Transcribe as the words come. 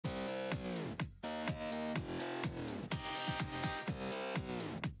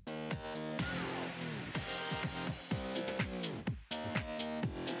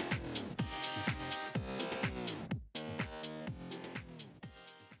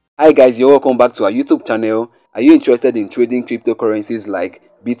Hi guys, you're welcome back to our YouTube channel. Are you interested in trading cryptocurrencies like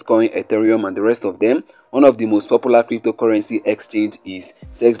Bitcoin, Ethereum and the rest of them? One of the most popular cryptocurrency exchange is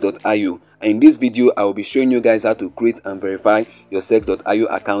Sex.io, and in this video I will be showing you guys how to create and verify your Sex.io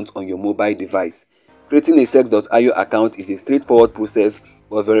account on your mobile device. Creating a Sex.io account is a straightforward process,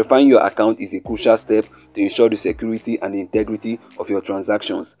 but verifying your account is a crucial step to ensure the security and the integrity of your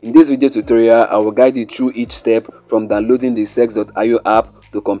transactions. In this video tutorial, I will guide you through each step from downloading the Sex.io app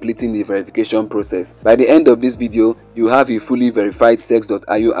to completing the verification process. By the end of this video, you have a fully verified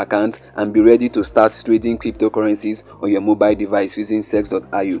Sex.io account and be ready to start trading cryptocurrencies on your mobile device using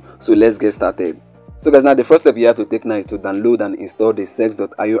Sex.io. So let's get started. So guys, now the first step you have to take now is to download and install the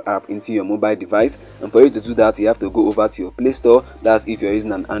Sex.io app into your mobile device, and for you to do that you have to go over to your Play Store. That's if you're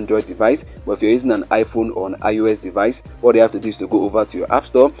using an Android device, but if you're using an iPhone or an iOS device, what you have to do is to go over to your App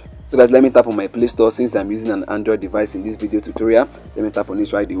Store. So guys, let me tap on my Play Store. Since I'm using an Android device in this video tutorial, let me tap on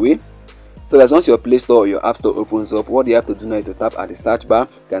it right away. So guys, once your Play Store or your App Store opens up, what you have to do now is to tap at the search bar.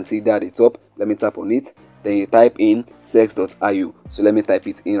 You can see that at the top. Let me tap on it. Then you type in Sex.io. So let me type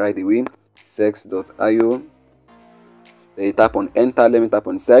it in right away. Sex.io. Then you tap on enter. Let me tap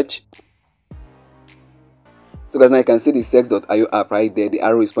on search. So guys, now you can see the Sex.io app right there. The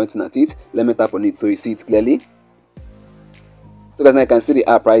arrow is pointing at it. Let me tap on it so you see it clearly. So guys, now you can see the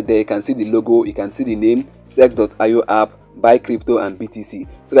app right there. You can see the logo, you can see the name, Sex.io app, buy crypto and BTC.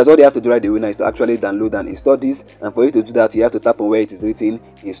 So guys, what you have to do right away now is to actually download and install this, and for you to do that you have to tap on where it is written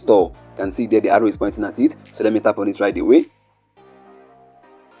install. You can see there the arrow is pointing at it, so let me tap on it right away.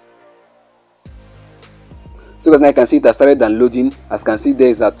 So guys, now you can see it has started downloading. As you can see there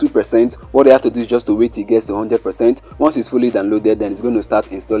is at 2%. What you have to do is just to wait till it gets to 100%. Once it's fully downloaded, then it's going to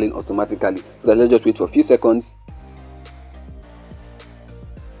start installing automatically. So guys, let's just wait for a few seconds.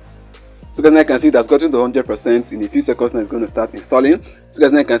 So guys, now you can see it has gotten to 100%. In a few seconds now it's going to start installing. So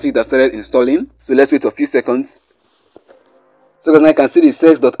guys, now you can see it has started installing. So let's wait a few seconds. So guys, now you can see the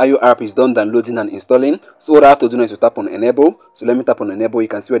Sex.io app is done downloading and installing. So what I have to do now is to tap on enable. So let me tap on enable. You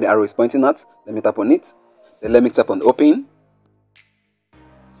can see where the arrow is pointing at. Let me tap on it. Then let me tap on open.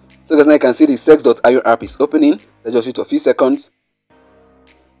 So guys, now you can see the Sex.io app is opening. Let's just wait a few seconds.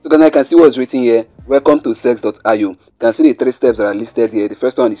 So guys, now you can see what's written here. Welcome to Sex.io. You can see the 3 steps that are listed here. The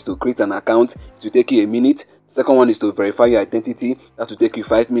first one is to create an account. It will take you a minute. The second one is to verify your identity. That will take you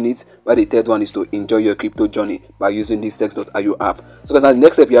 5 minutes. While the third one is to enjoy your crypto journey by using this Sex.io app. So guys, now the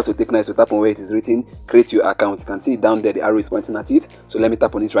next step you have to take now is to tap on where it is written create your account. You can see it down there. The arrow is pointing at it. So let me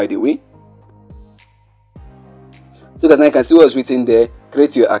tap on it right away. So guys, now you can see what's written there.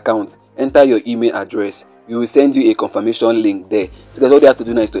 Create your account. Enter your email address. We will send you a confirmation link there. So guys, all you have to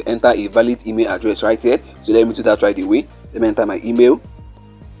do now is to enter a valid email address right here. So let me do that right away. Let me enter my email.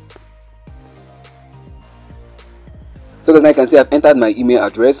 So guys, now you can see I've entered my email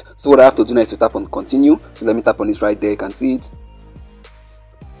address. So what I have to do now is to tap on continue. So let me tap on it right there. You can see it.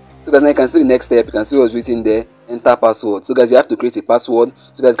 So guys, now you can see the next step. You can see what's written there. Enter password. So guys, you have to create a password.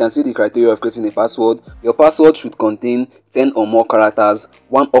 So guys, you can see the criteria of creating a password. Your password should contain 10 or more characters,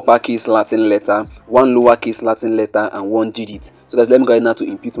 1 uppercase Latin letter, 1 lowercase Latin letter, and 1 digit. So guys, let me go ahead now to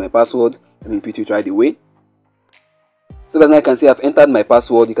input my password. Let me input it right away. So guys, now you can see I've entered my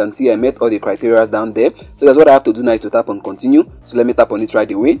password. You can see I met all the criteria down there. So guys, what I have to do now is to tap on continue. So let me tap on it right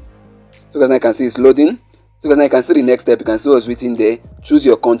away. So guys, now you can see it's loading. So guys, now you can see the next step. You can see what's written there. Choose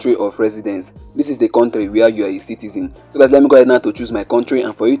your country of residence. This is the country where you are a citizen. So guys, let me go ahead now to choose my country,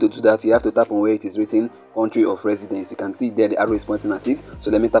 and for you to do that you have to tap on where it is written country of residence. You can see there the arrow is pointing at it. So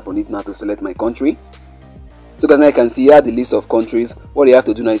let me tap on it now to select my country. So guys, now you can see here the list of countries. What you have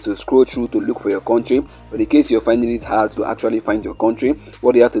to do now is to scroll through to look for your country. But in case you're finding it hard to actually find your country,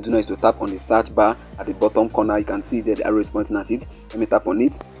 what you have to do now is to tap on the search bar at the bottom corner. You can see there the arrow is pointing at it. Let me tap on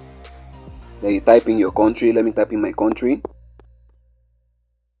it. Then you type in your country. Let me type in my country.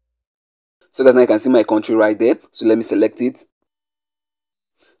 So guys, now you can see my country right there. So let me select it.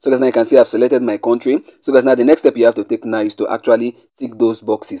 So guys, now you can see I've selected my country. So guys, now the next step you have to take now is to actually tick those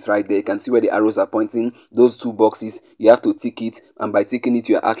boxes right there. You can see where the arrows are pointing. Those 2 boxes, you have to tick it, and by ticking it,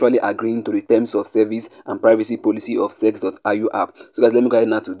 you're actually agreeing to the terms of service and privacy policy of Sex.io app. So guys, let me go ahead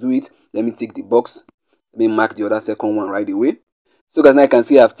now to do it. Let me tick the box. Let me mark the other second one right away. So guys, now you can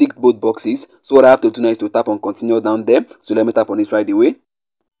see I've ticked both boxes. So what I have to do now is to tap on continue down there. So let me tap on it right away.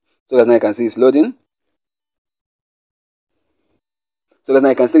 So guys, now you can see it's loading. So guys, now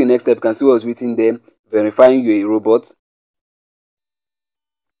you can see the next step. You can see what's written there. Verifying you're a robot.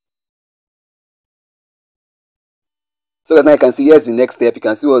 So guys, now you can see here's the next step. You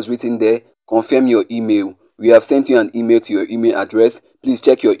can see what's written there. Confirm your email. we have sent you an email to your email address. Please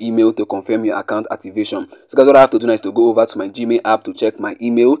check your email to confirm your account activation. So guys, what I have to do now is to go over to my Gmail app to check my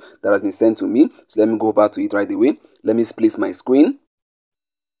email that has been sent to me. So let me go over to it right away. Let me split my screen.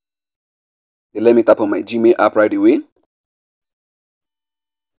 Then let me tap on my Gmail app right away.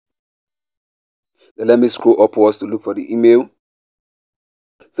 Then let me scroll upwards to look for the email.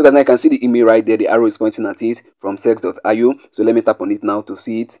 So guys, now I can see the email right there. The arrow is pointing at it from sex.io. So let me tap on it now to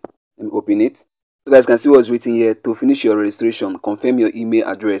see it. Let me open it. So guys, can see what's written here. To finish your registration, confirm your email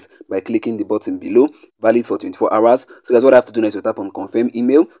address by clicking the button below. Valid for 24 hours. So guys, what I have to do now is to tap on confirm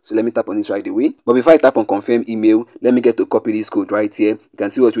email. So let me tap on it right away. But before I tap on confirm email, let me get to copy this code right here. You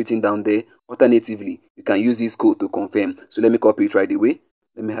can see what's written down there. Alternatively, you can use this code to confirm. So let me copy it right away.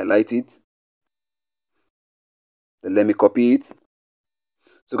 Let me highlight it. Then let me copy it.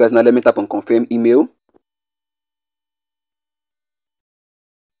 So guys, now let me tap on confirm email.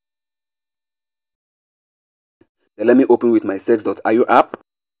 Then let me open with my sex.io app.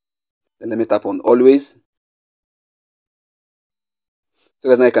 Then let me tap on always. So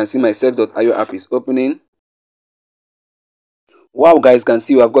guys, now you can see my sex.io app is opening. Wow guys, can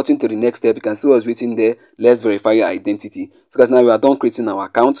see we have gotten to the next step. You can see what's written there. Let's verify your identity. So guys, now we are done creating our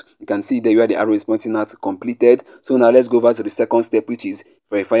account. You can see there where the arrow is pointing at completed. So now let's go over to the second step, which is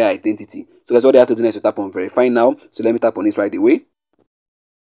verify your identity. So guys, what you have to do now is to tap on verify now. So let me tap on it right away.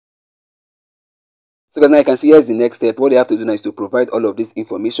 So guys, now you can see here's the next step. What you have to do now is to provide all of this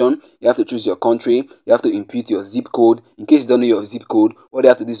information. You have to choose your country. You have to input your zip code. In case you don't know your zip code, what you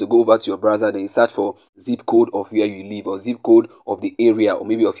have to do is to go over to your browser, then you search for zip code of where you live, or zip code of the area, or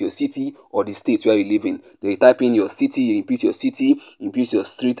maybe of your city or the state where you live in. Then you type in your city, you input your city, input your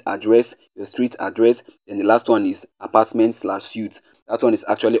street address, and the last one is apartment/suite. That one is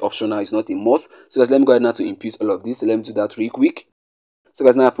actually optional, it's not a must. So guys, let me go ahead now to input all of this. So let me do that real quick. So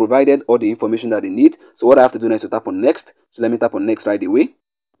guys, now I've provided all the information that they need. So what I have to do now is to tap on next. So let me tap on next right away.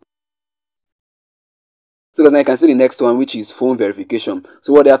 So guys, now you can see the next one, which is phone verification.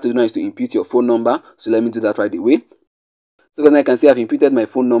 So what I have to do now is to input your phone number. So let me do that right away. So guys, now you can see I've inputted my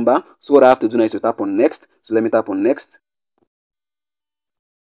phone number. So what I have to do now is to tap on next. So let me tap on next.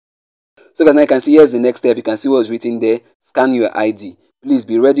 So guys, now you can see here's the next step. You can see what's written there. Scan your ID. Please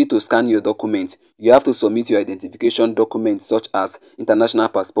be ready to scan your document. You have to submit your identification documents such as international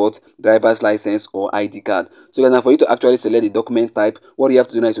passport, driver's license, or ID card. So now for you to actually select the document type, what you have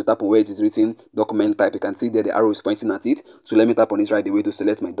to do now is to tap on where it is written document type. You can see there the arrow is pointing at it. So let me tap on it right away to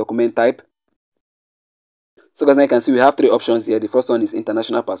select my document type. So guys, now you can see we have three options here. The first one is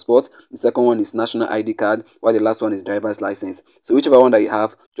international passport, the second one is national ID card, while the last one is driver's license. So whichever one that you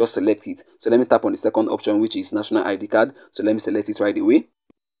have, just select it. So let me tap on the second option, which is national ID card. So let me select it right away.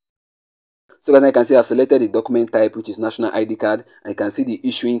 So guys, now you can see I've selected the document type, which is national ID card, and you can see the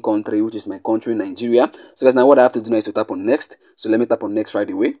issuing country, which is my country, Nigeria. So guys, now what I have to do now is to tap on next. So let me tap on next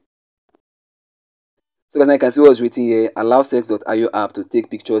right away. So guys, now you can see what's written here. Allow sex.io app to take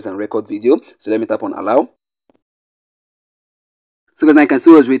pictures and record video. So let me tap on allow. So guys, now you can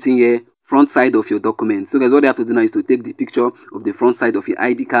see what's written here. Front side of your document. So guys, what you have to do now is to take the picture of the front side of your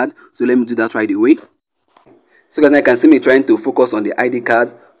ID card. So let me do that right away. So guys, now you can see me trying to focus on the ID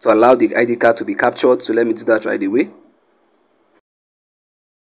card to allow the ID card to be captured. So let me do that right away.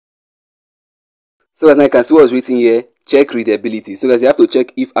 So guys, now you can see what's written here. Check readability. So guys, you have to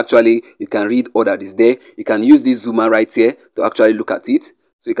check if actually you can read all that is there. You can use this zoomer right here to actually look at it.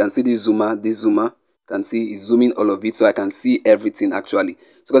 So you can see this zoomer. You can see it's zooming all of it, so I can see everything actually.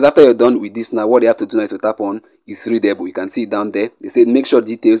 So because after you're done with this now, what you have to do now is to tap on is readable. You can see it down there. They said make sure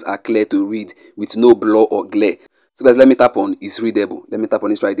details are clear to read with no blur or glare. So guys, let me tap on is readable. Let me tap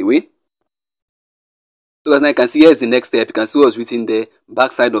on it right away. So guys, now you can see here's the next step. You can see what's written there,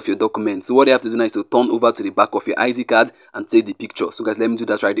 back side of your document. So what you have to do now is to turn over to the back of your ID card and take the picture. So guys, let me do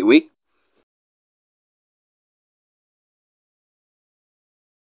that right away.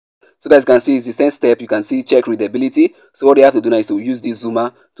 So guys, can see it's the same step. You can see check readability. So what you have to do now is to use this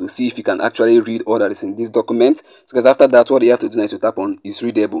zoomer to see if you can actually read all that is in this document. So guys, after that, what you have to do now is to tap on is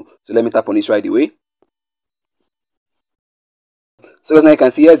readable. So let me tap on it right away. So guys, now you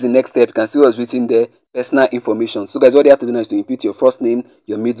can see here's the next step. You can see what's written there, personal information. So guys, what you have to do now is to input your first name,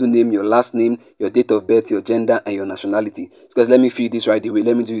 your middle name, your last name, your date of birth, your gender, and your nationality. So guys, let me fill this right away.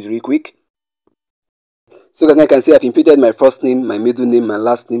 Let me do it real quick. So guys, now you can see I've inputted my first name, my middle name, my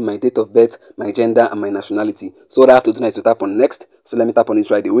last name, my date of birth, my gender, and my nationality. So what I have to do now is to tap on next. So let me tap on it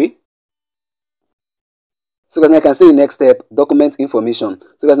right away. So guys, now you can see the next step, document information.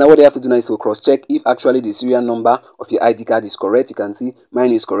 So guys, now what you have to do now is to cross-check if actually the serial number of your ID card is correct. You can see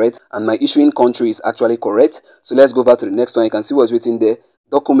mine is correct and my issuing country is actually correct. So let's go over to the next one. You can see what's written there,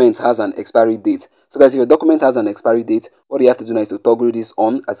 document has an expiry date. So guys, if your document has an expiry date, what you have to do now is to toggle this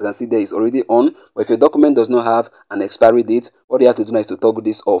on. As you can see there, it's already on. But if your document does not have an expiry date, what you have to do now is to toggle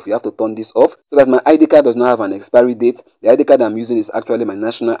this off. You have to turn this off. So guys, my ID card does not have an expiry date. The ID card I'm using is actually my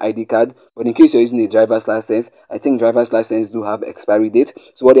national ID card. But in case you're using a driver's license, I think driver's license do have expiry date.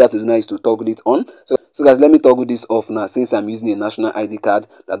 So what you have to do now is to toggle it on. So guys, let me toggle this off now. Since I'm using a national ID card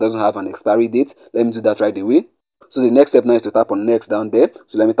that doesn't have an expiry date, let me do that right away. So the next step now is to tap on next down there.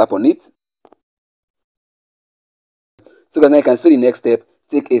 So let me tap on it. So guys, now you can see the next step.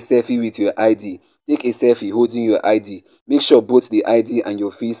 Take a selfie with your ID. Take a selfie holding your ID. Make sure both the ID and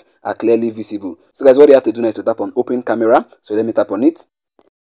your face are clearly visible. So guys, what you have to do now is to tap on open camera. So let me tap on it.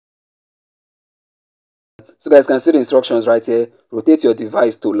 So guys, you can see the instructions right here. Rotate your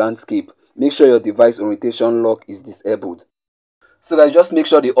device to landscape. Make sure your device orientation lock is disabled. So guys, just make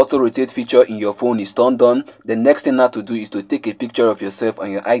sure the auto rotate feature in your phone is turned on. The next thing now to do is to take a picture of yourself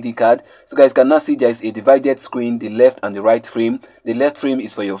on your ID card. So guys, you can now see there is a divided screen, the left and the right frame. The left frame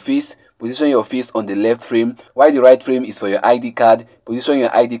is for your face. Position your face on the left frame, while the right frame is for your ID card. Position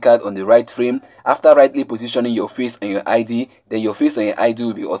your ID card on the right frame. After rightly positioning your face and your ID, then your face and your ID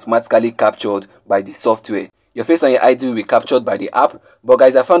will be automatically captured by the software. Your face and your ID will be captured by the app. But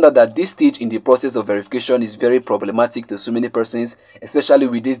guys, I found out that this stage in the process of verification is very problematic to so many persons, especially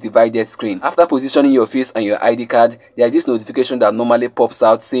with this divided screen. After positioning your face and your ID card, there is this notification that normally pops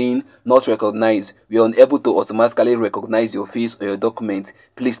out saying not recognized. We are unable to automatically recognize your face or your document.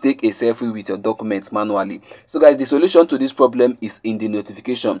 Please take a selfie with your documents manually. So guys, the solution to this problem is in the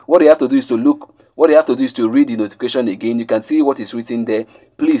notification. What you have to do is to read the notification again. You can see what is written there.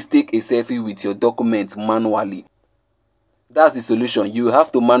 Please take a selfie with your documents manually. That's the solution. You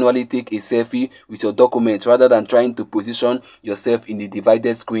have to manually take a selfie with your document rather than trying to position yourself in the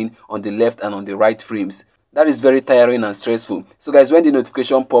divided screen on the left and on the right frames. That is very tiring and stressful. So guys, when the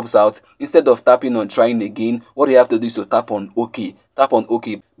notification pops out, instead of tapping on trying again, what you have to do is to tap on OK. Tap on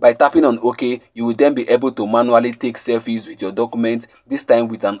OK. By tapping on OK, you will then be able to manually take selfies with your document, this time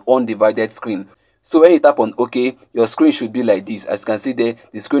with an undivided screen. So when you tap on OK, your screen should be like this. As you can see there,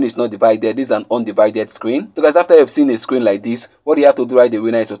 the screen is not divided. This is an undivided screen. So guys, after you've seen a screen like this, what you have to do right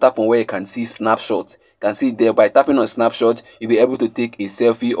away now is to tap on where you can see snapshot. You can see there, by tapping on snapshot, you'll be able to take a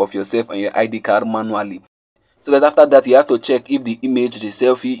selfie of yourself and your ID card manually. So guys, after that, you have to check if the image, the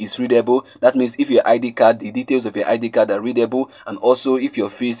selfie is readable. That means if your ID card, the details of your ID card are readable, and also if your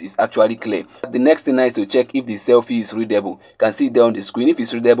face is actually clear. The next thing is to check if the selfie is readable. You can see there on the screen. If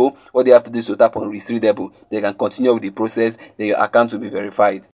it's readable, what you have to do is to tap on it's readable. Then you can continue with the process. Then your account will be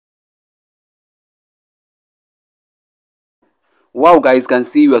verified. Wow guys, can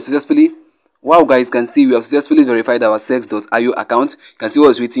see we have successfully verified our sex.io account. You can see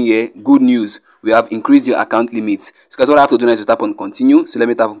what's written here. Good news. We have increased your account limit. So guys, what I have to do now is to tap on continue. So let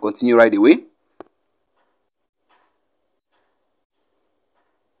me tap on continue right away.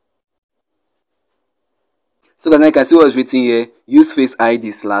 So guys, now you can see what's written here. Use Face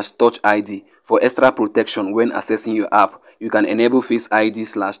ID/Touch ID for extra protection when accessing your app. You can enable Face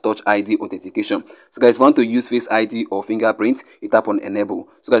ID/Touch ID authentication. So guys, if you want to use Face ID or fingerprint, you tap on enable.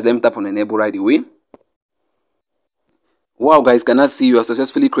 So guys, let me tap on enable right away. Wow guys, can I see you have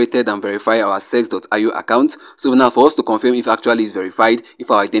successfully created and verified our sex.io account. So now for us to confirm if actually is verified,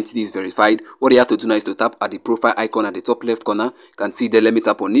 if our identity is verified, what you have to do now is to tap at the profile icon at the top left corner. You can see there, let me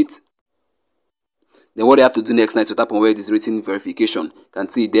tap on it. Then what you have to do next now is to tap on where it is written verification. You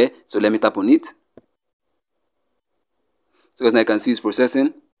can see it there, so let me tap on it. So guys, now you can see it's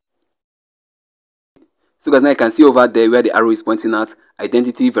processing. So guys, now you can see over there where the arrow is pointing at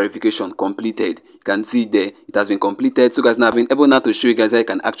identity verification completed. You can see there it has been completed. So guys, now I've been able now to show you guys how you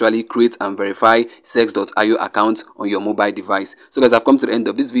can actually create and verify sex.io account on your mobile device. So guys, I've come to the end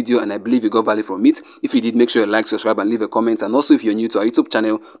of this video and I believe you got value from it. If you did, make sure you like, subscribe and leave a comment. And also if you're new to our YouTube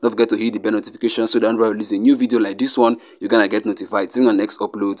channel, don't forget to hit the bell notification so that when we release a new video like this one, you're gonna get notified. See you on the next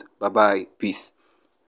upload. Bye bye. Peace.